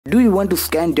Do you want to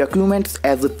scan documents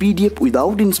as a PDF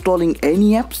without installing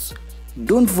any apps?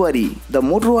 Don't worry, the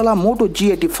Motorola Moto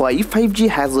G85 5G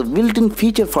has a built-in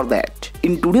feature for that.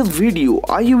 In today's video,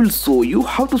 I will show you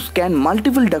how to scan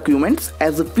multiple documents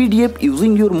as a PDF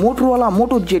using your Motorola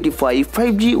Moto G85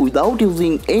 5G without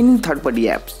using any third-party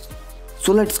apps.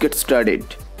 So let's get started.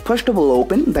 First of all,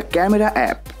 open the camera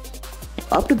app.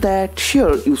 After that,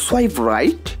 here you swipe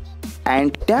right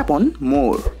and tap on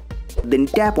More. Then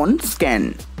tap on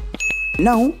Scan.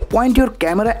 Now point your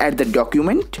camera at the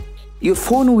document. Your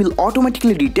phone will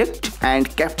automatically detect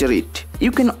and capture it.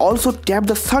 You can also tap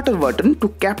the shutter button to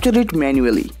capture it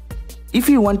manually. If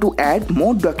you want to add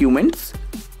more documents,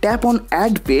 tap on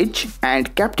Add Page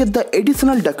and capture the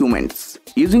additional documents.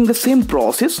 Using the same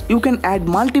process, you can add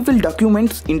multiple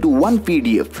documents into one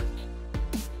PDF.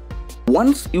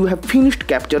 Once you have finished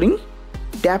capturing,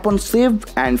 tap on Save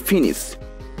and Finish.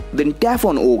 Then tap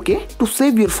on OK to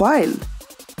save your file.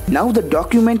 Now the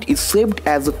document is saved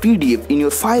as a PDF in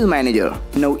your file manager.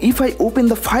 Now if I open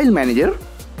the file manager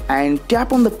and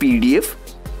tap on the PDF,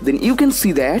 then you can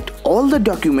see that all the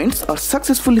documents are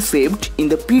successfully saved in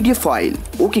the PDF file.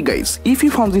 Okay guys, if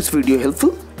you found this video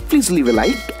helpful, please leave a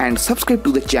like and subscribe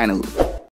to the channel.